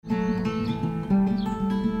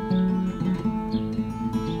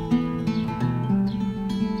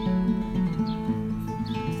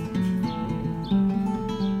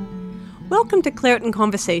Welcome to Claret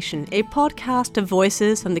Conversation, a podcast of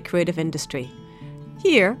voices from the creative industry.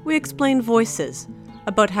 Here, we explain voices,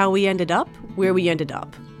 about how we ended up where we ended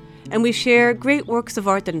up. And we share great works of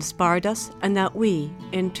art that inspired us and that we,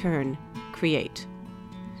 in turn, create.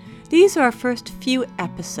 These are our first few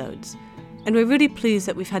episodes, and we're really pleased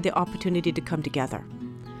that we've had the opportunity to come together.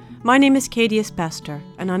 My name is Katie Espester,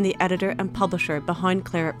 and I'm the editor and publisher behind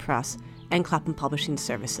Claret Press and Clapham Publishing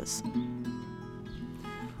Services.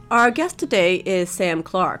 Our guest today is Sam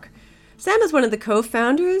Clark. Sam is one of the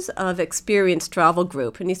co-founders of Experience Travel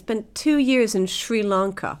Group, and he spent 2 years in Sri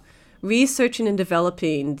Lanka researching and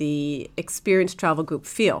developing the Experience Travel Group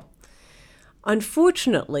feel.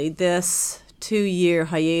 Unfortunately, this 2-year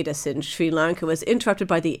hiatus in Sri Lanka was interrupted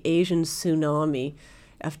by the Asian tsunami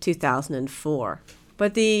of 2004.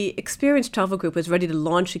 But the Experience Travel Group was ready to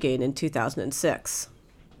launch again in 2006.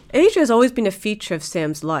 Asia has always been a feature of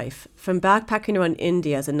Sam's life, from backpacking around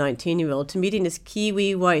India as a 19-year-old to meeting his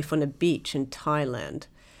Kiwi wife on a beach in Thailand.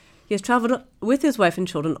 He has travelled with his wife and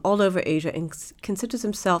children all over Asia and considers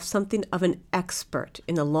himself something of an expert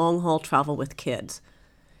in the long-haul travel with kids.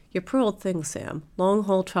 Your poor old thing, Sam.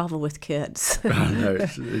 Long-haul travel with kids. No,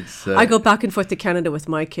 I go back and forth to Canada with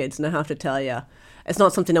my kids, and I have to tell you, it's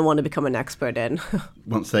not something I want to become an expert in.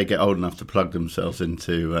 Once they get old enough to plug themselves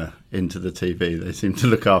into the TV, they seem to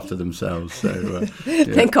look after themselves. So, yeah.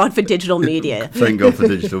 Thank God for digital media. Thank God for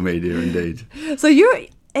digital media, indeed. So you're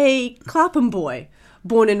a Clapham boy,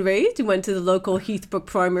 born and raised. You went to the local Heathbrook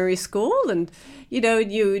Primary School, and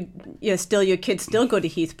your kids still go to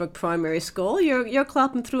Heathbrook Primary School. You're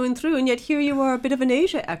Clapham through and through, and yet here you are, a bit of an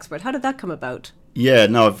Asia expert. How did that come about? Yeah,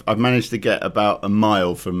 no, I've managed to get about a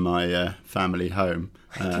mile from my family home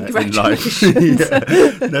in life.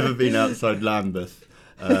 Yeah, never been outside Lambeth.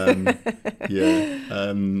 It's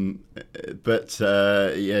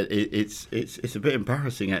a bit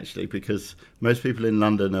embarrassing actually, because most people in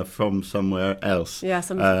London are from somewhere else.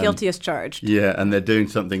 Yes, I'm guilty as charged. Yeah, and they're doing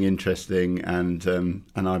something interesting, and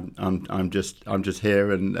I'm just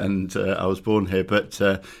here, and I was born here, but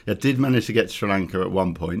I did manage to get to Sri Lanka at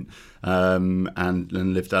one point, and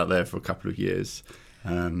lived out there for a couple of years.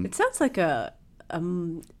 It sounds like it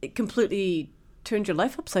completely turned your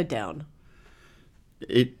life upside down.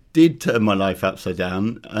 It did turn my life upside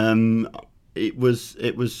down. It was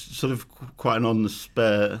sort of quite an on the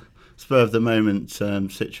spur of the moment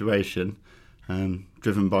situation,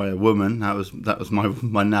 driven by a woman. That was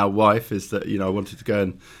my now wife. Is that I wanted to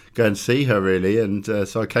go and see her really, and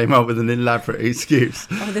so I came up with an elaborate excuse.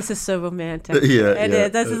 Oh, this is so romantic. Yeah,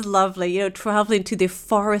 this is lovely. Traveling to the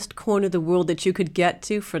farthest corner of the world that you could get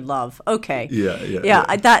to for love. Okay.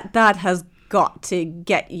 Yeah. That has got to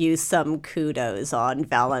get you some kudos on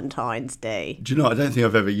Valentine's Day. Do you know, I don't think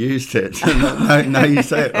I've ever used it. Now you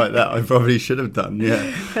say it like that, I probably should have done,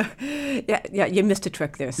 yeah. Yeah, you missed a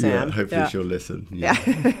trick there, Sam. Yeah, hopefully she'll listen. Yeah.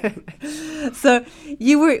 So,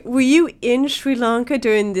 were you in Sri Lanka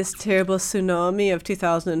during this terrible tsunami of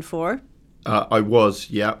 2004? I was,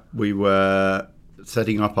 yeah. We were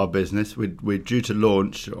setting up our business. We're due to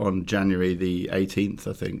launch on January the 18th,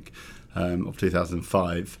 I think, of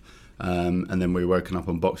 2005. And then we were woken up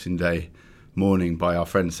on Boxing Day morning by our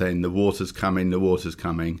friends saying the water's coming,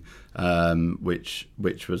 which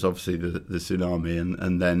was obviously the tsunami,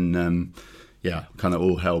 and then kind of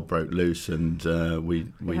all hell broke loose, and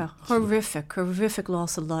we horrific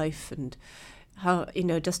loss of life, and how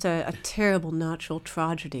just a terrible natural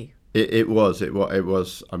tragedy. It was.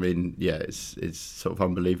 I mean, yeah, it's sort of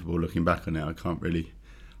unbelievable looking back on it. I can't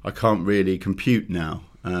really compute now.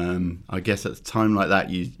 I guess at a time like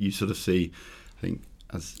that, you sort of see, I think,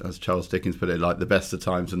 as Charles Dickens put it, like the best of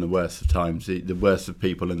times and the worst of times, the worst of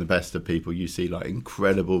people and the best of people. You see like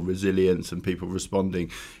incredible resilience and people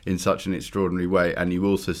responding in such an extraordinary way, and you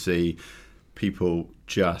also see people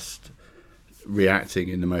just reacting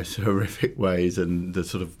in the most horrific ways, and the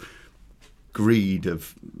sort of greed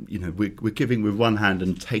of we're giving with one hand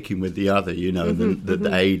and taking with the other, the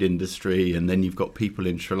aid industry, and then you've got people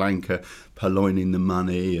in Sri Lanka purloining the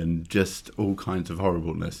money and just all kinds of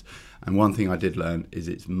horribleness. And one thing I did learn is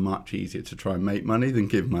it's much easier to try and make money than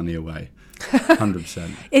give money away.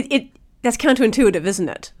 100%. That's counterintuitive, isn't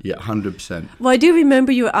it? Yeah, 100%. Well, I do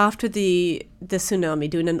remember you after the tsunami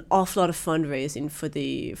doing an awful lot of fundraising for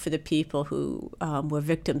the people who were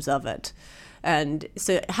victims of it. And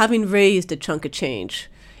so having raised a chunk of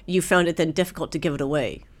change, you found it then difficult to give it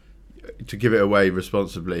away. To give it away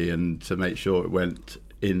responsibly and to make sure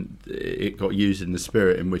it got used in the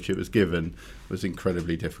spirit in which it was given was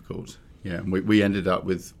incredibly difficult. Yeah, and we ended up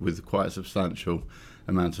with quite a substantial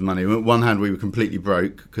amount of money. On one hand, we were completely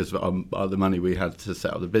broke because the money we had to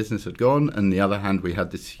set up the business had gone, and the other hand, we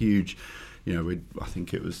had this huge I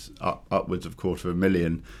think it was upwards of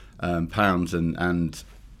 £250,000 and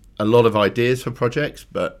a lot of ideas for projects,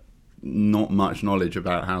 but not much knowledge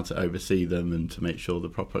about how to oversee them and to make sure the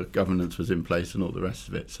proper governance was in place and all the rest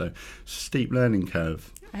of it. So steep learning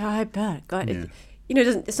curve. I bet. God, yeah.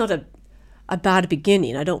 It's not a bad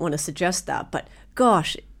beginning. I don't want to suggest that, but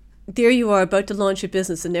gosh, there you are about to launch your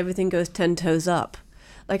business and everything goes 10 toes up.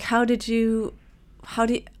 Like, how did you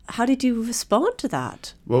respond to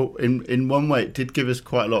that? Well, in one way, it did give us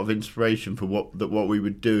quite a lot of inspiration for what we were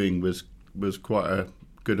doing was quite a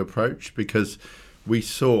good approach, because we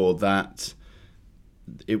saw that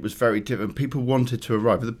it was very different. People wanted to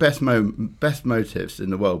arrive with the best motives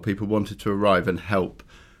in the world. People wanted to arrive and help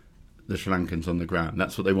the Sri Lankans on the ground.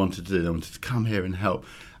 That's what they wanted to do. They wanted to come here and help.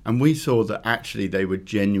 And we saw that actually they were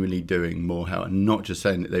genuinely doing more help, and not just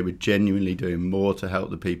saying that, they were genuinely doing more to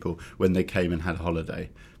help the people when they came and had a holiday,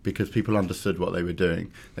 because people understood what they were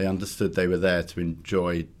doing. They understood they were there to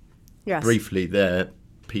enjoy briefly their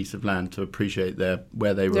piece of land, to appreciate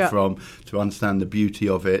where they were from, to understand the beauty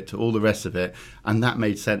of it, all the rest of it, and that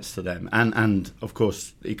made sense to them. And of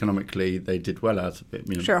course, economically, they did well out of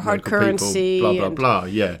it. Sure, hard currency, people, blah blah blah.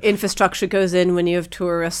 Yeah, infrastructure goes in when you have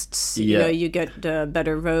tourists. You get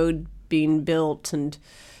better road being built and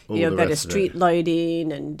better street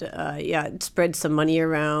lighting, and it spreads some money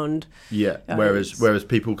around. Yeah, whereas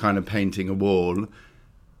people kind of painting a wall,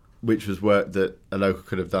 which was work that a local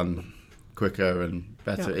could have done quicker and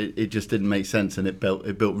better. It just didn't make sense, and it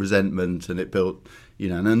built resentment, and it built,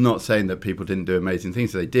 and I'm not saying that people didn't do amazing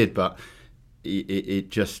things, they did, but it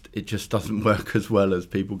just doesn't work as well as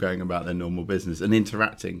people going about their normal business and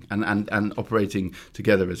interacting and operating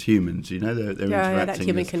together as humans. They're interacting that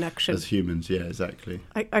human connection as humans. Yeah, exactly.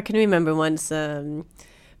 I can remember once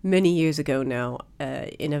many years ago now,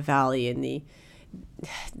 in a valley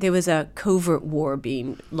there was a covert war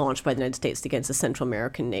being launched by the United States against a Central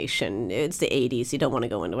American nation. It's the 80s. You don't want to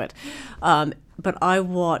go into it. But I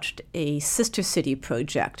watched a sister city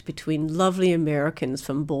project between lovely Americans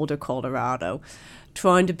from Boulder, Colorado,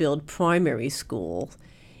 trying to build primary school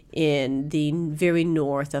in the very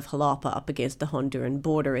north of Jalapa up against the Honduran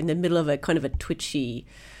border, in the middle of a kind of a twitchy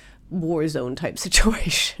war zone type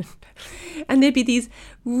situation. And there'd be these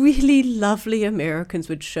really lovely Americans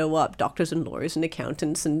would show up, doctors and lawyers and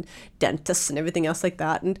accountants and dentists and everything else like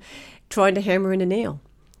that, and trying to hammer in a nail,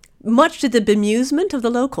 much to the bemusement of the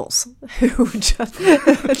locals, who would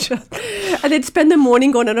and they'd spend the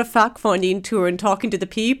morning going on a fact-finding tour and talking to the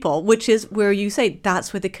people, which is where you say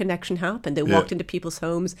that's where the connection happened. They walked into people's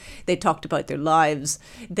homes, they talked about their lives,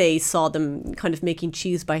 they saw them kind of making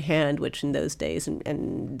cheese by hand, which in those days,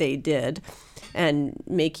 and they did, and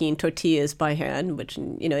making tortillas by hand, which,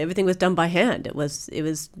 everything was done by hand. It was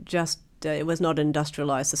not an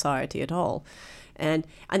industrialized society at all. And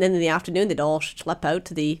then in the afternoon, they'd all schlep out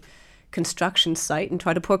to the construction site and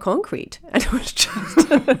try to pour concrete. And it was just,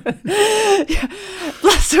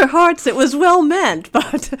 bless their hearts, it was well meant,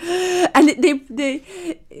 but everything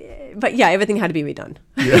had to be redone.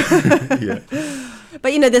 Yeah.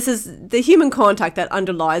 But this is the human contact that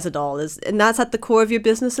underlies it all, and that's at the core of your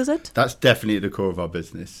business, is it? That's definitely at the core of our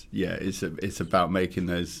business. Yeah, it's about making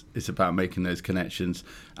those connections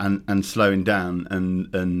and slowing down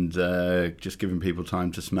and just giving people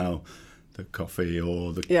time to smell the coffee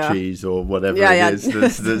or the cheese or whatever it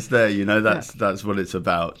is that's there. That's what it's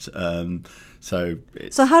about. So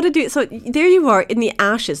how did you? So there you are in the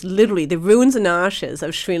ashes, literally the ruins and ashes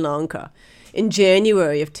of Sri Lanka, in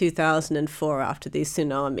January of 2004 after the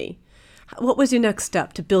tsunami. What was your next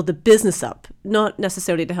step to build the business up? Not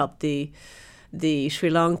necessarily to help the Sri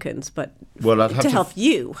Lankans, but to help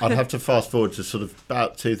you. I'd have to fast forward to sort of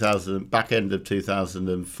about 2000, back end of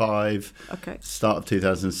 2005, start of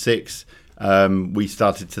 2006. We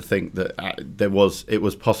started to think that it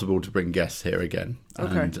was possible to bring guests here again.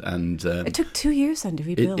 And it took 2 years then to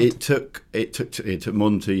rebuild. It took more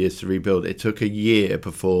than 2 years to rebuild. It took a year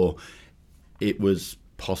before it was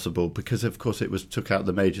possible, because of course it took out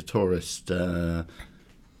the major tourist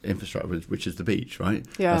infrastructure, which is the beach, right?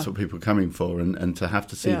 Yeah. That's what people are coming for, and to have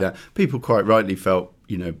to see that, people quite rightly felt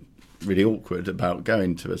really awkward about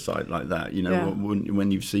going to a site like that.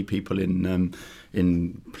 When you see people in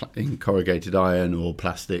corrugated iron or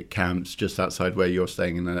plastic camps just outside where you're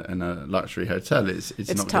staying in a luxury hotel, it's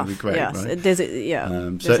not going to be great, yes. Right?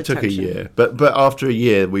 So it took a year, but after a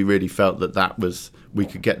year, we really felt we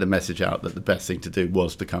could get the message out that the best thing to do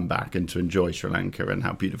was to come back and to enjoy Sri Lanka and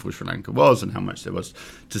how beautiful Sri Lanka was and how much there was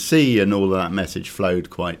to see, and all of that message flowed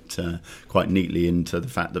quite neatly into the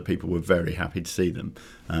fact that people were very happy to see them,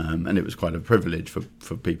 and it was quite a privilege for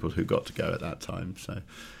people who got to go at that time. So,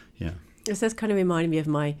 yeah. This kind of reminded me of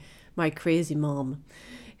my my crazy mom,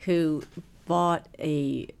 who bought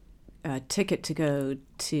a ticket to go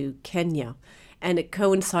to Kenya. And it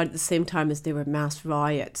coincided at the same time as there were mass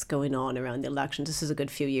riots going on around the elections. This is a good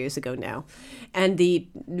few years ago now. And they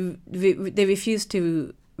refused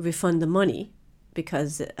to refund the money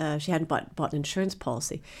because she hadn't bought an insurance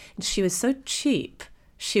policy. And she was so cheap,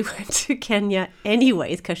 she went to Kenya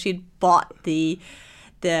anyways because she'd bought the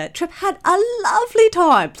trip, had a lovely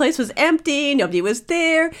time. Place was empty, nobody was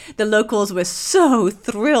there. The locals were so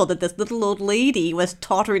thrilled that this little old lady was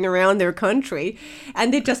tottering around their country,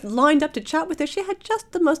 and they just lined up to chat with her. She had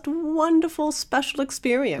just the most wonderful, special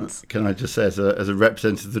experience. Can I just say, as a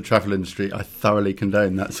representative of the travel industry, I thoroughly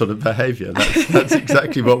condone that sort of behaviour. That's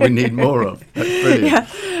exactly what we need more of. That's brilliant.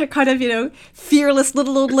 Yeah, kind of, fearless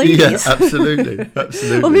little old ladies. Yeah, absolutely.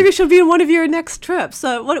 Well, maybe she'll be on one of your next trips.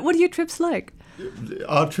 So what are your trips like?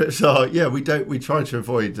 Our trips are, we try to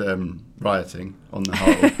avoid rioting on the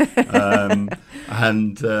whole,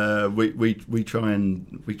 and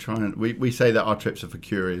we say that our trips are for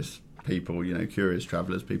curious people, curious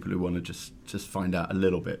travellers, people who want to just find out a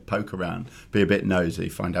little bit, poke around, be a bit nosy,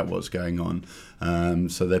 find out what's going on.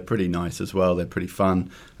 So they're pretty nice as well. They're pretty fun.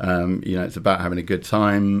 It's about having a good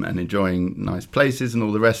time and enjoying nice places and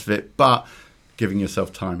all the rest of it, but giving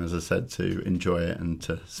yourself time, as I said, to enjoy it and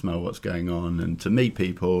to smell what's going on and to meet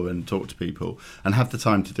people and talk to people and have the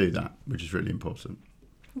time to do that, which is really important.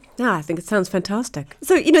 Yeah, I think it sounds fantastic.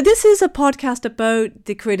 So, this is a podcast about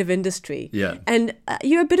the creative industry. Yeah. And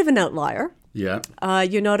you're a bit of an outlier. Yeah.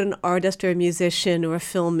 You're not an artist or a musician or a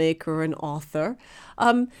filmmaker or an author.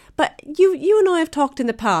 But you and I have talked in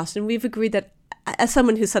the past, and we've agreed that as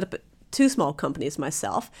someone who set up 2 small companies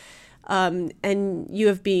myself, and you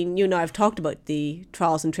and I have talked about the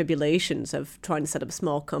trials and tribulations of trying to set up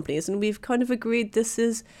small companies, and we've kind of agreed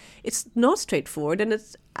it's not straightforward, and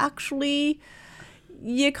it's actually,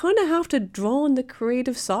 you kind of have to draw on the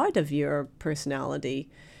creative side of your personality.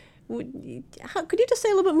 Could you just say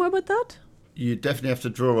a little bit more about that? You definitely have to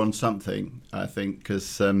draw on something, I think,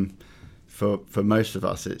 because for most of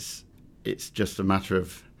us, it's just a matter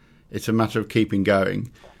of keeping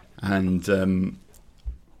going, and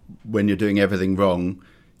when you're doing everything wrong,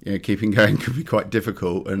 keeping going can be quite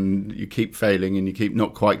difficult, and you keep failing and you keep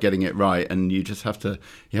not quite getting it right, and you just have to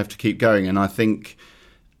keep going. And I think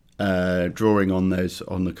drawing on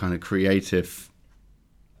the kind of creative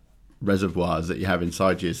reservoirs that you have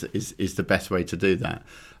inside you is the best way to do that.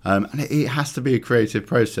 And it has to be a creative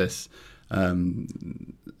process,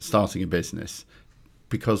 starting a business,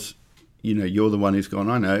 because you're the one who's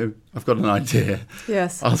gone, I know, I've got an idea.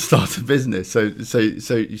 Yes. I'll start a business. So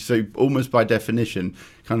almost by definition,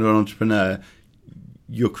 kind of an entrepreneur,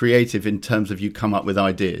 you're creative in terms of you come up with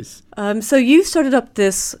ideas. So you started up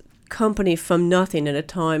this company from nothing at a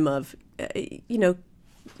time of,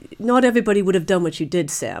 not everybody would have done what you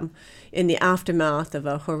did, Sam. In the aftermath of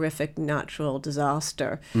a horrific natural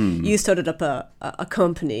disaster, you started up a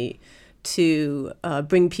company to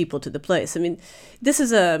bring people to the place. I mean, this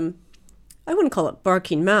is I wouldn't call it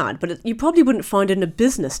barking mad, but you probably wouldn't find it in a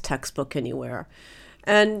business textbook anywhere.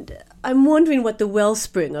 And I'm wondering what the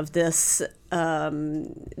wellspring of this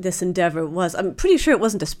endeavor was. I'm pretty sure it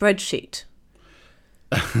wasn't a spreadsheet.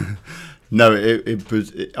 No, it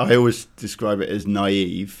was. I always describe it as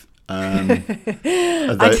naive. Okay.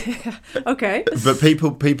 But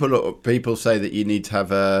people say that you need to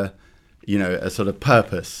have a sort of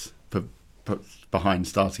purpose behind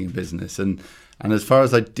starting a business, and as far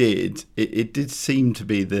as I did, it does seem to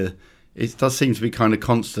be kind of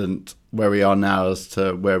constant where we are now as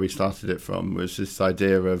to where we started it from, was this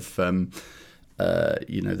idea of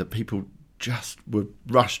that people just were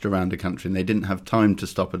rushed around the country and they didn't have time to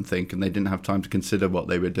stop and think, and they didn't have time to consider what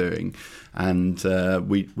they were doing. And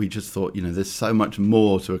we just thought, there's so much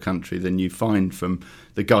more to a country than you find from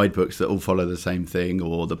the guidebooks that all follow the same thing,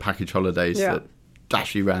 or the package holidays that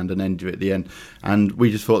dash you around and end you at the end. And we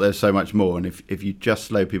just thought there's so much more. And if you just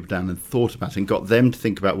slow people down and thought about it and got them to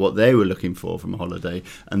think about what they were looking for from a holiday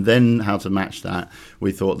and then how to match that,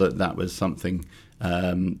 we thought that was something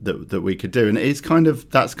that we could do. And that's kind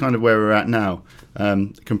of where we're at now.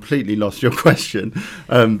 Completely lost your question,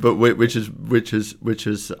 but which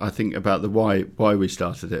is I think about the why we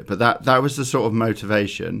started it. But that was the sort of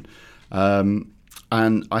motivation, and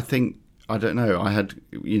I think, I don't know, I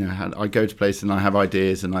go to places and I have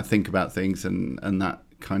ideas and I think about things, and that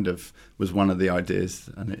kind of was one of the ideas,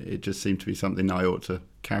 and it just seemed to be something I ought to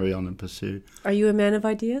carry on and pursue. Are you a man of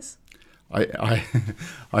ideas? I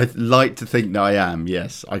like to think that I am,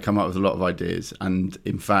 yes. I come up with a lot of ideas, and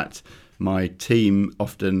in fact my team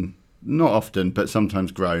often not often, but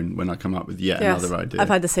sometimes groan when I come up with yet another idea. I've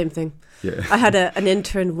had the same thing. Yeah. I had an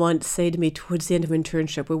intern once say to me towards the end of her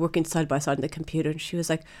internship, we're working side by side on the computer, and she was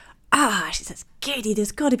like, she says, Katie,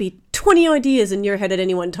 there's got to be 20 ideas in your head at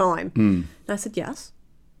any one time. And I said, yes.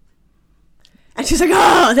 And she's like,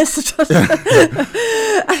 this is just...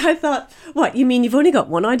 And I thought, what, you mean you've only got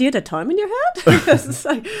one idea at a time in your head? It's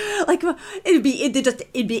like it'd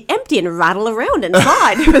be empty and rattle around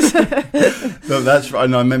inside. No, that's right.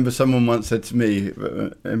 And I remember someone once said to me,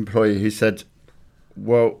 an employee, who said,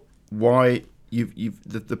 well, why...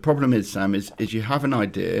 The problem is, Sam, is you have an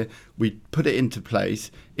idea, we put it into place,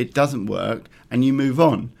 it doesn't work, and you move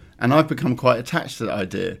on. And I've become quite attached to that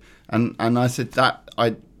idea. And I said that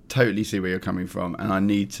I totally see where you're coming from, and I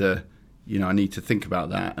need to think about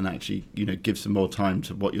that and actually, give some more time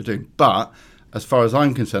to what you're doing. But as far as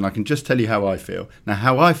I'm concerned, I can just tell you how I feel. Now,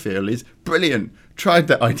 how I feel is brilliant. Tried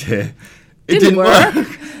that idea. It didn't work.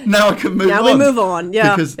 Now I can move on. Now we move on,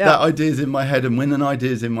 yeah. Because that idea is in my head, and when an idea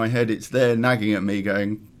is in my head, it's there nagging at me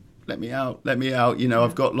going, let me out.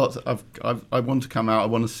 I've got lots, I want to come out, I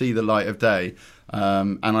want to see the light of day.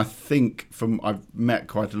 And I think I've met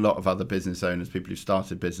quite a lot of other business owners, people who've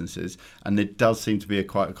started businesses, and it does seem to be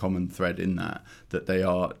quite a common thread in that they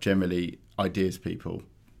are generally ideas people,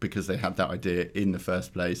 because they had that idea in the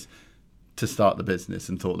first place to start the business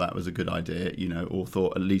and thought that was a good idea, or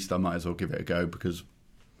thought at least I might as well give it a go because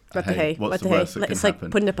what's the worst that can it's happen?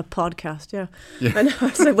 Like putting up a podcast, yeah. I know,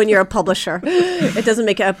 it's like when you're a publisher, it doesn't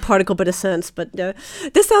make a particle bit of sense. But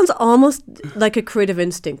this sounds almost like a creative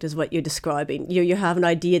instinct, is what you're describing. You have an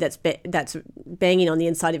idea that's banging on the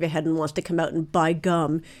inside of your head and wants to come out, and by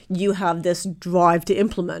gum, you have this drive to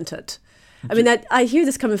implement it. I mean, I hear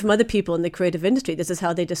this coming from other people in the creative industry. This is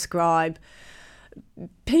how they describe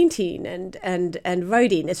painting and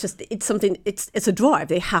writing. It's something, it's a drive.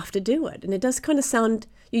 They have to do it. And it does kind of sound,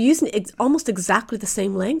 you're using almost exactly the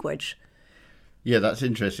same language. Yeah, that's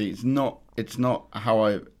interesting. It's not how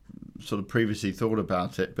I sort of previously thought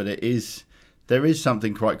about it, but there is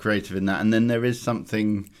something quite creative in that. And then there is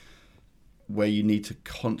something where you need to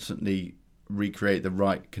constantly recreate the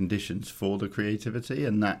right conditions for the creativity,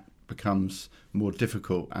 and that becomes more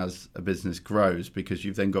difficult as a business grows, because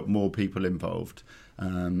you've then got more people involved,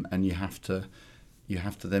 and you have to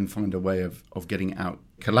then find a way of getting out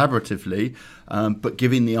collaboratively, but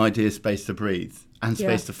giving the idea space to breathe and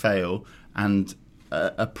space to fail, and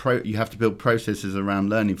you have to build processes around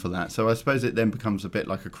learning for that. So I suppose it then becomes a bit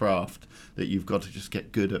like a craft, that you've got to just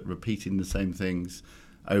get good at repeating the same things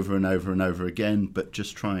over and over and over again, but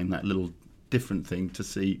just trying that little different thing to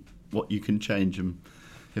see what you can change, and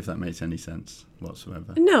if that makes any sense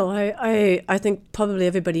whatsoever. No, I think probably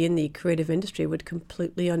everybody in the creative industry would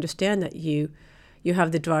completely understand that you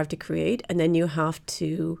have the drive to create, and then you have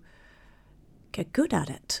to get good at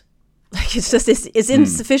it. Like it's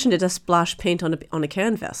insufficient to just splash paint on a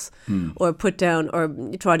canvas, or put down, or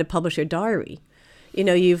try to publish your diary.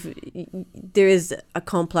 There is a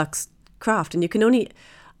complex craft, and you can only,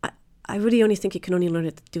 I really only think you can only learn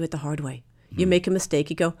to do it the hard way. You make a mistake,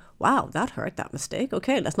 you go, wow, that hurt, that mistake.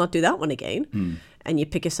 Okay, let's not do that one again. And you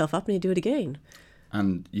pick yourself up and you do it again.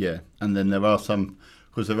 And and then there are some,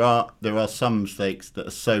 because there are some mistakes that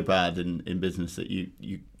are so bad in business that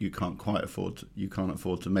you can't quite afford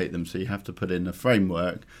to make them. So you have to put in a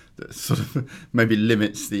framework that sort of maybe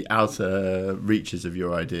limits the outer reaches of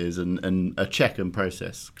your ideas, and a check and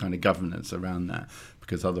process kind of governance around that.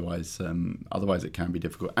 Because otherwise it can be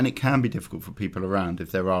difficult, and it can be difficult for people around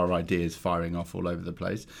if there are ideas firing off all over the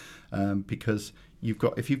place. Because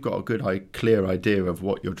if you've got a good, clear idea of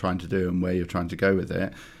what you're trying to do and where you're trying to go with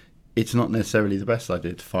it, it's not necessarily the best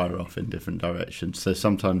idea to fire off in different directions. So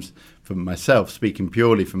sometimes, for myself, speaking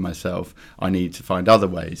purely for myself, I need to find other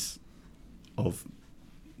ways of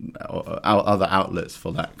other outlets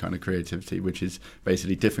for that kind of creativity, which is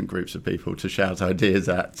basically different groups of people to shout ideas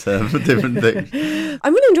at for different things.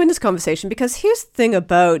 I'm really enjoying this conversation, because here's the thing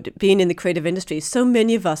about being in the creative industry. So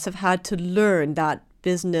many of us have had to learn that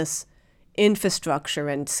business infrastructure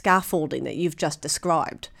and scaffolding that you've just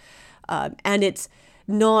described. And it's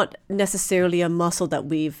not necessarily a muscle that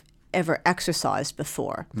we've ever exercised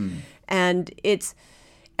before. And it's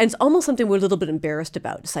almost something we're a little bit embarrassed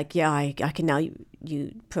about. It's like, I can now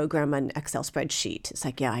you program an Excel spreadsheet. It's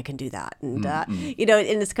like, I can do that. And, and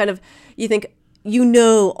it's kind of, you think,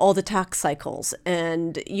 all the tax cycles,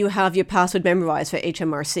 and you have your password memorized for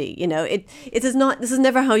HMRC. This is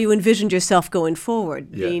never how you envisioned yourself going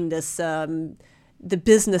forward, being this, the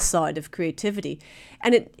business side of creativity.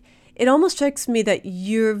 And it almost strikes me that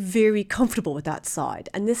you're very comfortable with that side.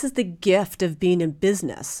 And this is the gift of being in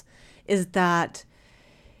business, is that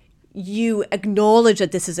you acknowledge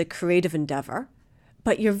that this is a creative endeavor,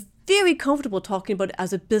 but you're very comfortable talking about it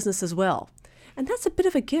as a business as well. And that's a bit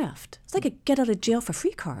of a gift. It's like a get out of jail for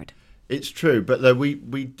free card. It's true, but though we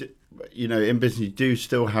in business you do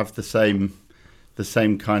still have the same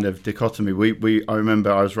kind of dichotomy. I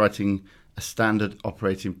remember I was writing a standard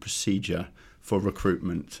operating procedure for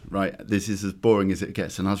recruitment, right? This is as boring as it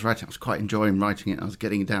gets. And I was quite enjoying writing it. I was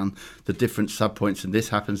getting down the different subpoints, and this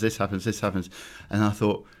happens. And I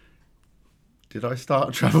thought, did I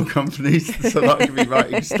start travel companies so that I could be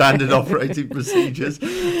writing standard operating procedures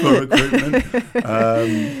for recruitment?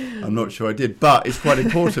 I'm not sure I did, but it's quite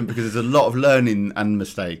important because there's a lot of learning and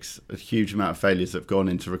mistakes, a huge amount of failures that have gone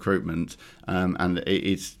into recruitment, and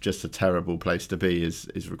it's just a terrible place to be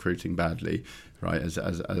is recruiting badly, right?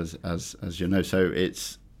 As you know, so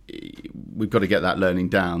we've got to get that learning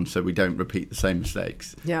down so we don't repeat the same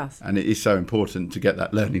mistakes. Yes, and it is so important to get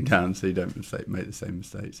that learning down so you don't make the same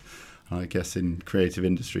mistakes. I guess in creative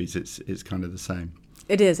industries, it's kind of the same.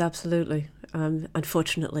 It is, absolutely,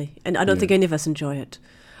 unfortunately. And I don't think any of us enjoy it.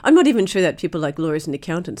 I'm not even sure that people like lawyers and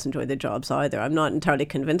accountants enjoy their jobs either. I'm not entirely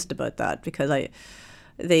convinced about that because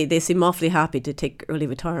they seem awfully happy to take early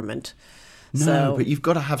retirement. No, but you've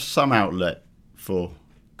got to have some outlet for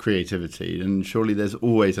creativity. And surely there's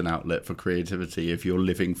always an outlet for creativity if you're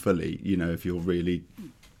living fully, if you're really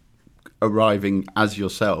arriving as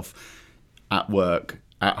yourself at work,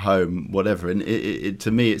 at home, whatever. And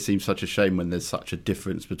to me, it seems such a shame when there's such a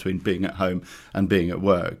difference between being at home and being at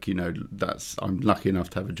work. I'm lucky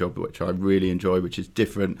enough to have a job which I really enjoy, which is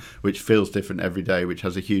different, which feels different every day, which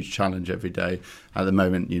has a huge challenge every day. At the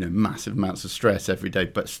moment, massive amounts of stress every day,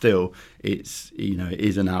 but still, it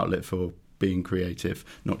is an outlet for being creative,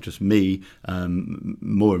 not just me,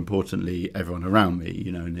 more importantly, everyone around me,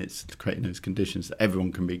 and it's creating those conditions that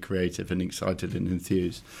everyone can be creative and excited and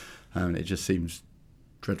enthused. And it just seems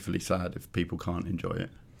dreadfully sad if people can't enjoy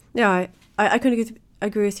it. Yeah, I couldn't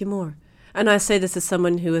agree with you more. And I say this as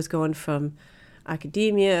someone who has gone from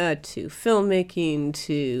academia to filmmaking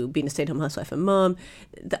to being a stay-at-home housewife and mom.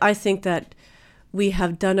 I think that we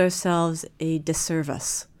have done ourselves a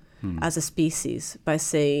disservice as a species by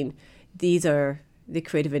saying these are the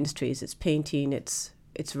creative industries. It's painting, it's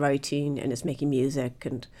writing, and it's making music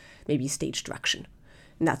and maybe stage direction.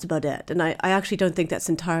 And that's about it. And I actually don't think that's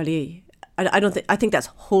entirely... I think that's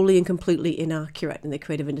wholly and completely inaccurate in the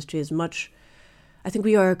creative industry as much. I think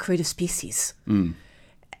we are a creative species.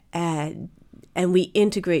 And we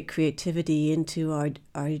integrate creativity into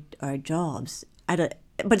our jobs. But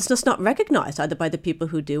it's just not recognized either by the people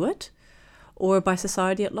who do it or by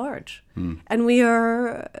society at large. And we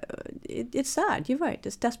are... It's sad. You're right.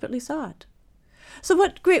 It's desperately sad. So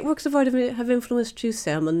what great works of art have influenced you,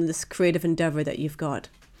 Sam, on this creative endeavor that you've got?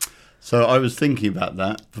 So I was thinking about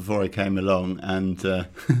that before I came along, and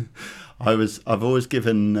I've always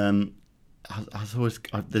given.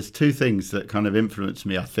 There's two things that kind of influenced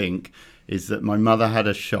me. I think is that my mother had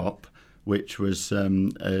a shop which was a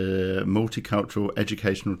multicultural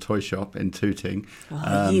educational toy shop in Tooting.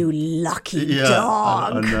 Oh, you lucky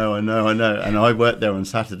dog! I know. And I worked there on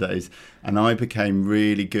Saturdays, and I became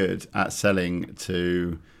really good at selling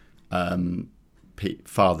to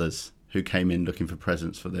fathers who came in looking for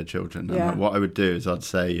presents for their children. And what I would do is I'd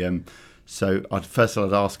say, I'd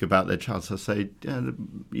ask about their child. So I'd say,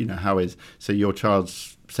 how is, so your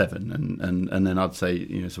child's 7, and then I'd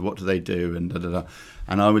say, so what do they do, and da-da-da.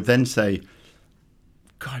 And I would then say,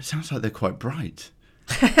 God, it sounds like they're quite bright.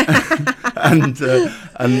 and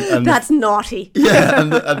that's naughty. Yeah,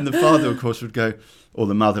 and the father, of course, would go, or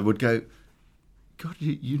the mother would go, God,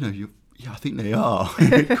 you're... Yeah, I think they are.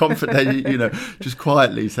 Confidently, just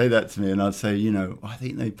quietly say that to me, and I'd say, I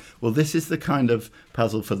think this is the kind of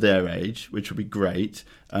puzzle for their age, which would be great.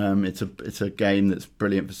 It's a game that's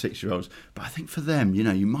brilliant for 6-year-olds, but I think for them,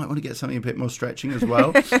 you might want to get something a bit more stretching as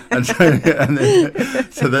well. and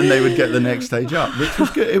so then they would get the next stage up, which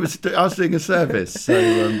was good. I was doing a service.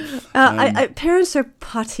 So parents are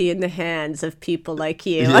putty in the hands of people like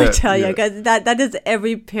you. I tell you, because that is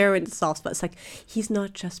every parent's soft spot. It's like, he's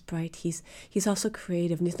not just bright. He's also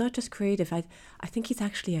creative, and he's not just creative. I think he's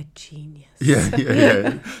actually a genius. Yeah.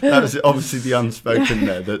 That was obviously the unspoken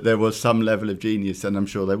there, that there was some level of genius, and I'm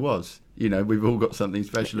sure there was. We've all got something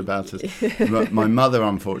special about us. My mother,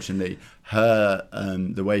 unfortunately, her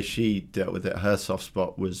the way she dealt with it, her soft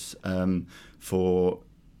spot was for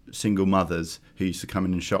single mothers who used to come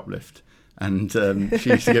in and shoplift. And she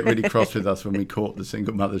used to get really cross with us when we caught the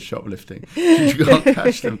single mothers shoplifting. You can't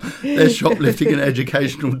catch them. They're shoplifting an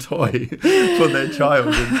educational toy for their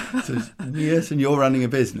child. And says, yes, and you're running a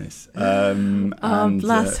business.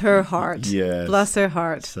 Bless her heart. Yes. Bless her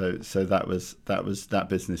heart. So that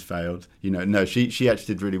business failed. No, she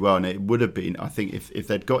actually did really well, and it would have been. I think if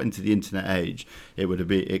they'd got into the internet age, it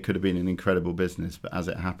could have been an incredible business. But as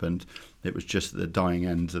it happened, it was just at the dying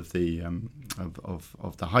end of the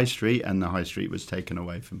of the high street, and the high street was taken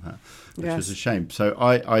away from her, which was a shame. So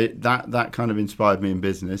I that kind of inspired me in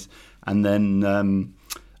business. And then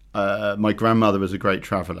my grandmother was a great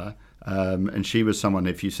traveller. And she was someone,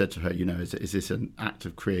 if you said to her, is this an act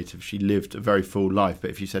of creative? She lived a very full life. But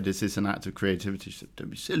if you said, is this an act of creativity? She said, don't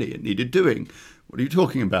be silly, it needed doing. What are you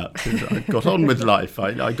talking about? I got on with life.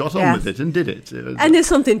 I got on with it and did it. And there's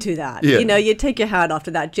something to that. Yeah. You take your hat off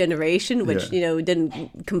to that generation, which,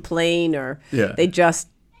 didn't complain or they just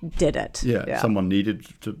did it. Yeah. Someone needed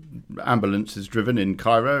ambulances driven in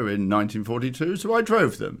Cairo in 1942, so I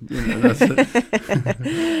drove them.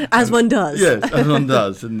 As one does. Yes, as one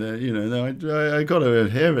does. And, I got over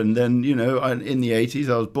here. And then, in the 80s,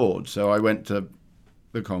 I was bored. So I went to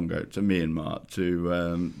the Congo, to Myanmar,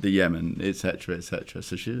 to the Yemen, etc., etc.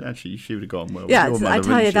 So she would have gone well. Yeah, with your mother,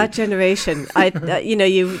 I tell you, that generation.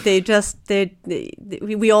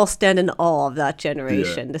 We all stand in awe of that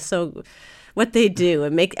generation. Yeah. They're so what they do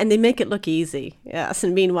and they make it look easy. Yes,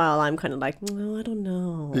 and meanwhile I'm kind of like, no, I don't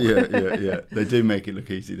know. Yeah. They do make it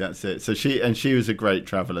look easy. That's it. So she was a great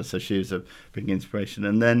traveller. So she was a big inspiration.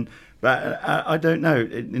 And then, but I don't know.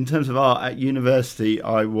 In terms of art at university,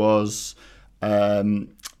 I was. I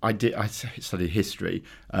studied history,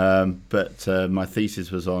 but my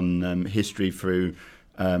thesis was on history through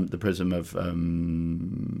the prism of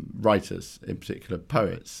writers, in particular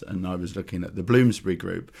poets, and I was looking at the Bloomsbury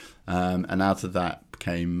group, and out of that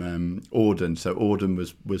came Auden. So Auden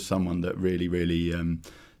was someone that really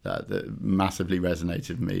that massively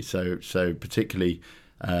resonated with me. So particularly.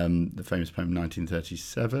 The famous poem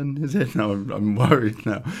 1937, is it? No, I'm worried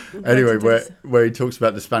now. Anyway, where he talks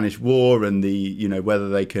about the Spanish War and the whether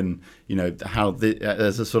they can how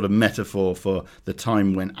there's a sort of metaphor for the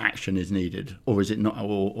time when action is needed, or is it not?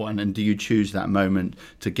 And do you choose that moment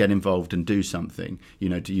to get involved and do something?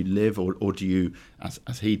 Do you live or do you,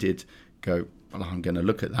 as he did, go? Well, I'm going to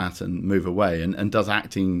look at that and move away. And does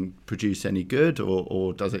acting produce any good,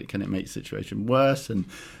 or can it make the situation worse?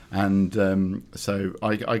 So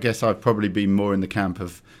I guess I've probably been more in the camp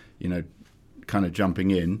of, kind of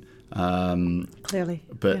jumping in. Clearly,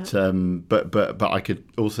 but I could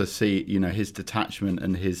also see, his detachment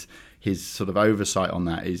and his sort of oversight on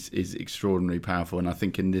that is extraordinarily powerful. And I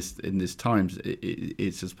think in this times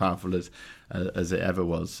it's as powerful as it ever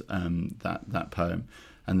was. That poem.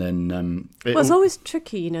 And then it's always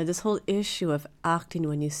tricky, this whole issue of acting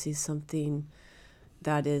when you see something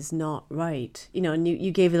that is not right. And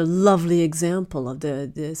you gave it a lovely example of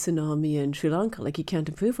the tsunami in Sri Lanka. Like, you can't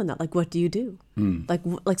improve on that. Like, what do you do? Like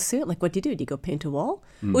what do you do? Do you go paint a wall,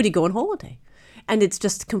 or do you go on holiday? And it's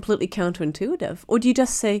just completely counterintuitive. Or do you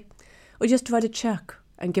just say, or just write a check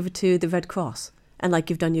and give it to the Red Cross? And like,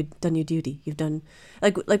 you've done your duty. You've done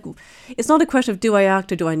like it's not a question of do I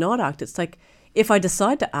act or do I not act. It's like, if I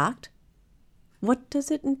decide to act, what does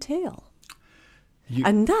it entail?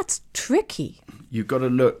 And that's tricky. You've got to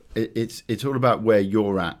look. It's all about where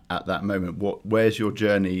you're at that moment. Where's your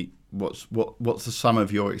journey? What's the sum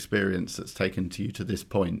of your experience that's taken to you to this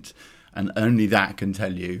point? And only that can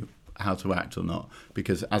tell you how to act or not.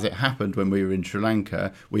 Because as it happened when we were in Sri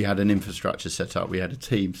Lanka, we had an infrastructure set up, we had a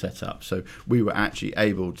team set up, so we were actually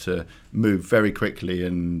able to move very quickly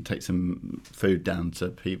and take some food down to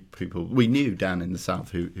people we knew down in the south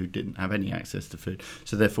who didn't have any access to food.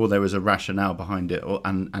 So therefore there was a rationale behind it,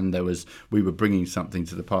 and we were bringing something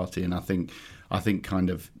to the party. And I think kind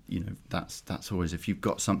of, that's always, if you've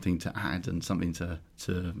got something to add and something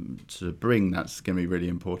to bring, that's going to be really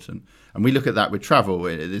important. And we look at that with travel.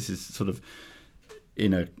 This is sort of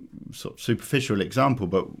in a sort of superficial example,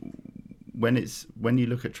 but when you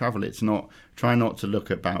look at travel, it's try not to look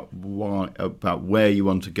about where you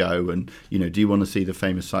want to go, and do you want to see the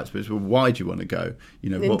famous sites, but it's, well, why do you want to go?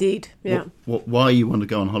 Indeed, why you want to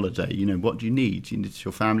go on holiday? What do you need? Does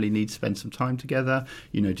your family need to spend some time together?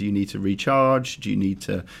 Do you need to recharge? Do you need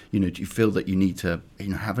to do you feel that you need to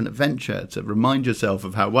have an adventure to remind yourself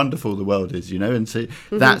of how wonderful the world is? And so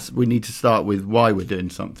we need to start with why we're doing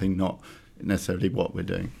something, not necessarily what we're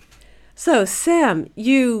doing. So Sam,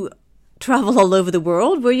 you travel all over the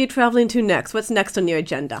world. Where are you traveling to next? What's next on your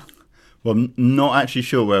agenda? Well, I'm not actually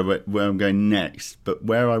sure where I'm going next, but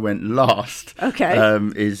where I went last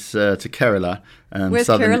is to Kerala. Where's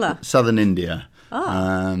Kerala? Southern India.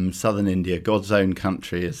 Southern India, God's own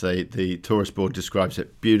country, as the tourist board describes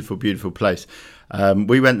it. Beautiful, beautiful place.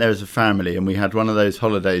 We went there as a family, and we had one of those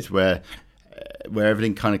holidays where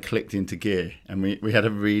everything kind of clicked into gear, and we had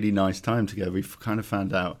a really nice time together. We kind of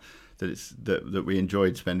found out that we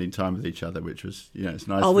enjoyed spending time with each other, which was, it's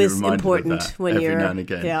nice always to be reminded important of that when every you're now and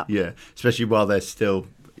again. Yeah, especially while they're still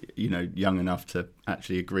young enough to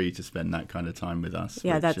actually agree to spend that kind of time with us.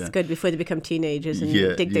 Yeah, that's good before they become teenagers and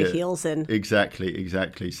dig their heels in.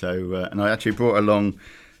 Exactly. So, and I actually brought along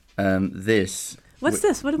this. What's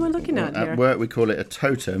this? What am I looking at here? At work, we call it a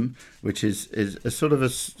totem, which is a sort of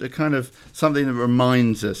a kind of something that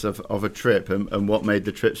reminds us of a trip and what made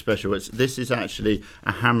the trip special. This is actually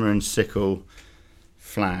a hammer and sickle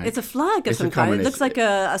flag. It's a flag of some kind. It looks like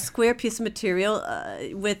a square piece of material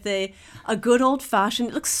with a good old-fashioned...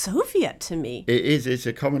 It looks Soviet to me. It is. It's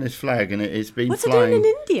a communist flag, and it's been What's flying... it doing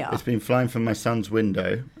in India? It's been flying from my son's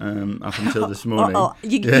window up until this morning.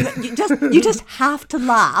 You just have to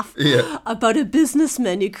laugh about a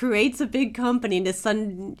businessman who creates a big company and his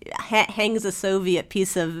son hangs a Soviet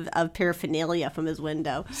piece of paraphernalia from his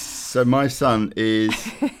window. So my son is,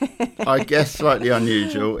 I guess, slightly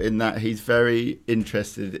unusual in that he's very interested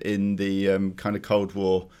in the kind of Cold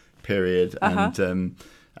War period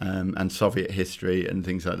and Soviet history and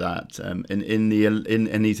things like that.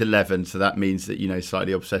 And he's 11, so that means that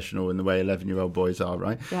slightly obsessional in the way 11-year-old boys are,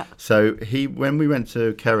 right? Yeah. So when we went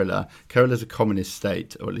to Kerala's a communist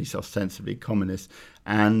state, or at least ostensibly communist.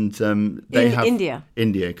 And they have India.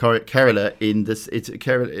 Kerala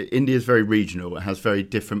India is very regional. It has very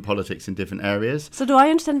different politics in different areas. So do I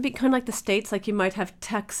understand it be kind of like the States, like you might have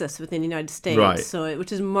Texas within the United States, right? So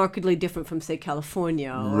which is markedly different from, say,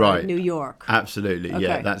 California or New York. Absolutely,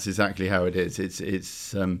 yeah, that's exactly how it is.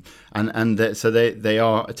 So they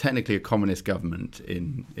are technically a communist government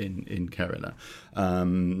in Kerala.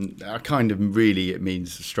 Kind of really it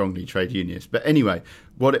means strongly trade unionist. But anyway,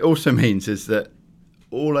 what it also means is that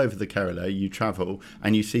all over the Kerala, you travel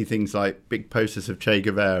and you see things like big posters of Che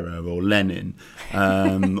Guevara or Lenin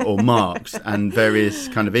or Marx and various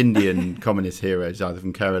kind of Indian communist heroes, either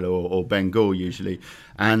from Kerala or Bengal usually.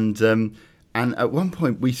 And at one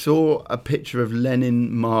point we saw a picture of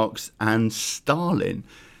Lenin, Marx and Stalin.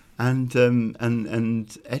 And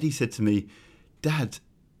Eddie said to me, Dad,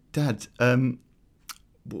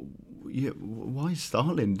 why is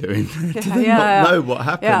Stalin doing that? Do they not know what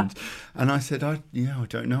happened? Yeah. And I said, I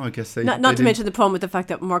don't know. I guess they... Not to mention the problem with the fact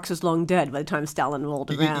that Marx was long dead by the time Stalin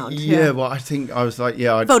rolled around. Well, I think I was like,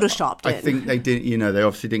 Photoshopped I think they didn't, they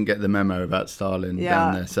obviously didn't get the memo about Stalin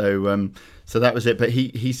down there. So that was it. But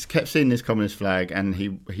he kept seeing this communist flag, and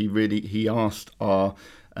he asked our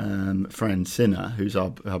friend Sinner, who's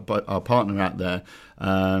our partner out there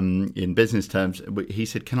in business terms, he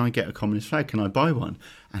said, can I get a communist flag? Can I buy one?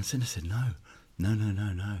 And Sinner said, no,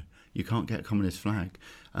 you can't get a communist flag.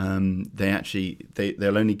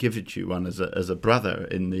 They'll only give it to you one as a brother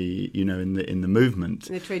in the movement,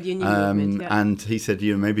 in the trade union movement. Yeah. And he said,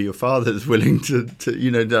 maybe your father's willing to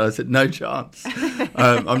I said, no chance.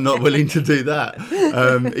 I'm not willing to do that,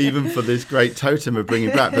 even for this great totem of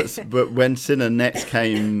bringing back. But when Sinner next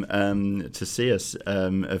came to see us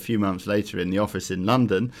a few months later in the office in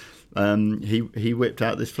London, he whipped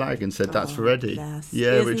out this flag and said, "That's for Eddie."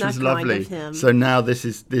 Yeah, which was lovely. So now this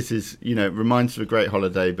is reminds of a great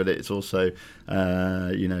holiday, but it's also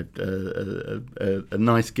a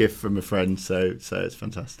nice gift from a friend. So it's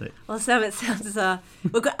fantastic. Well, Sam, it sounds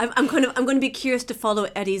I'm going to be curious to follow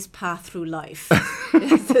Eddie's path through life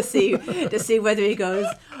to see whether he goes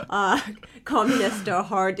communist or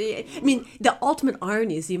hard. I mean, the ultimate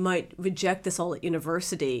irony is you might reject this all at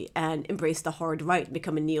university and embrace the hard right and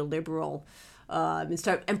become a neoliberal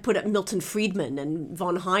and put up Milton Friedman and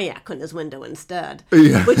von Hayek on his window instead,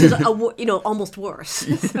 which is almost worse.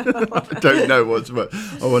 I don't know what's worse.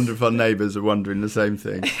 I wonder if our neighbours are wondering the same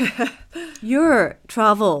thing. Your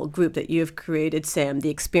travel group that you've created, Sam, the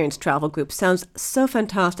Experienced Travel Group, sounds so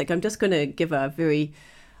fantastic. I'm just going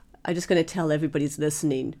to tell everybody who's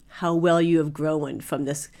listening how well you have grown from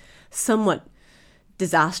this somewhat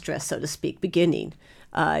disastrous, so to speak, beginning.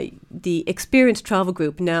 The Experienced Travel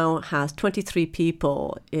Group now has 23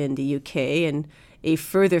 people in the UK and a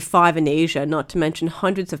further 5 in Asia, not to mention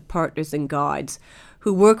hundreds of partners and guides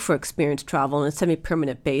who work for Experienced Travel on a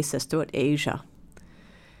semi-permanent basis throughout Asia.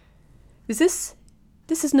 This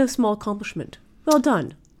is no small accomplishment. Well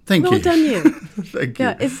done. Thank you. Well done, you. Thank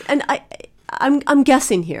you. I'm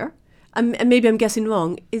guessing here, and maybe I'm guessing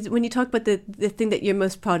wrong, is when you talk about the thing that you're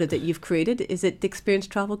most proud of that you've created, is it the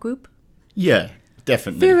Experienced Travel Group? Yeah,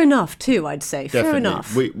 definitely. Fair enough, too, I'd say. Definitely. Fair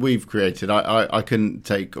enough. We've created. I couldn't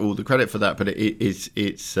take all the credit for that, but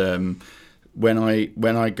it's when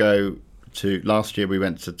I go to, last year we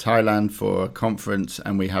went to Thailand for a conference,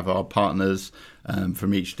 and we have our partners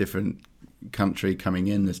from each different country coming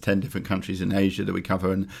in. There's 10 different countries in Asia that we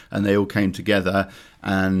cover, and they all came together,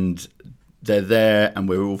 and they're there, and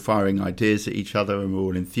we're all firing ideas at each other, and we're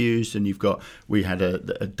all enthused. And we had a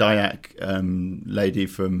Dayak lady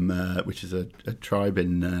from which is a tribe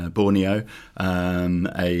in Borneo,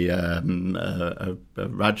 a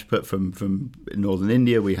Rajput from northern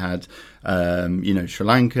India. We had Sri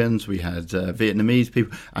Lankans, we had Vietnamese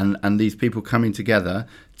people, and these people coming together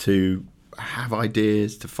to have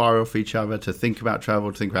ideas, to fire off each other, to think about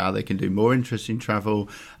travel, to think about how they can do more interesting travel,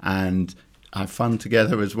 and have fun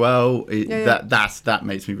together as well. That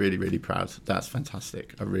makes me really, really proud. That's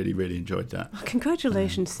fantastic. I really, really enjoyed that. Oh,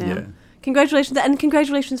 congratulations, Sam. Yeah. Congratulations, and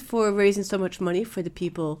congratulations for raising so much money for the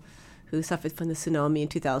people who suffered from the tsunami in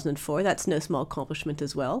 2004. That's no small accomplishment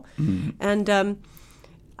as well. Mm. And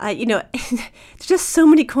there's just so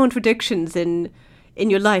many contradictions in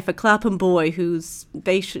your life. A Clapham boy who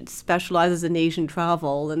specializes in Asian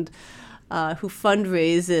travel, and who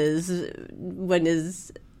fundraises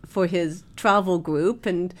for his travel group,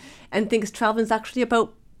 and thinks traveling is actually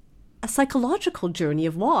about a psychological journey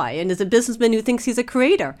of why, and is a businessman who thinks he's a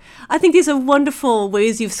creator. I think these are wonderful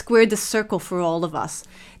ways you've squared the circle for all of us.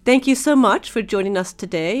 Thank you so much for joining us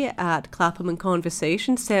today at Clapham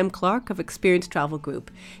Conversation, Sam Clark of Experience Travel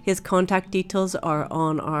Group. His contact details are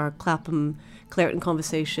on our Clapham Claret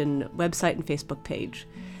Conversation website and Facebook page.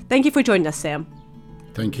 Thank you for joining us, Sam.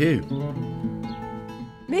 Thank you.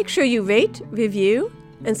 Make sure you rate, review,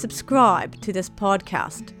 and subscribe to this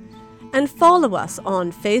podcast. And follow us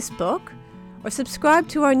on Facebook, or subscribe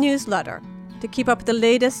to our newsletter to keep up with the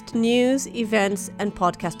latest news, events, and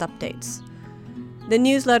podcast updates. The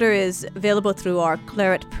newsletter is available through our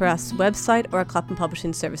Claret Press website or our Clapham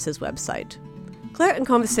Publishing Services website. Claret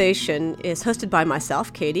Conversation is hosted by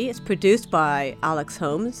myself, Katie. It's produced by Alex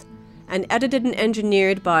Holmes and edited and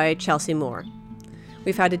engineered by Chelsea Moore.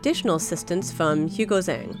 We've had additional assistance from Hugo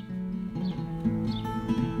Zhang.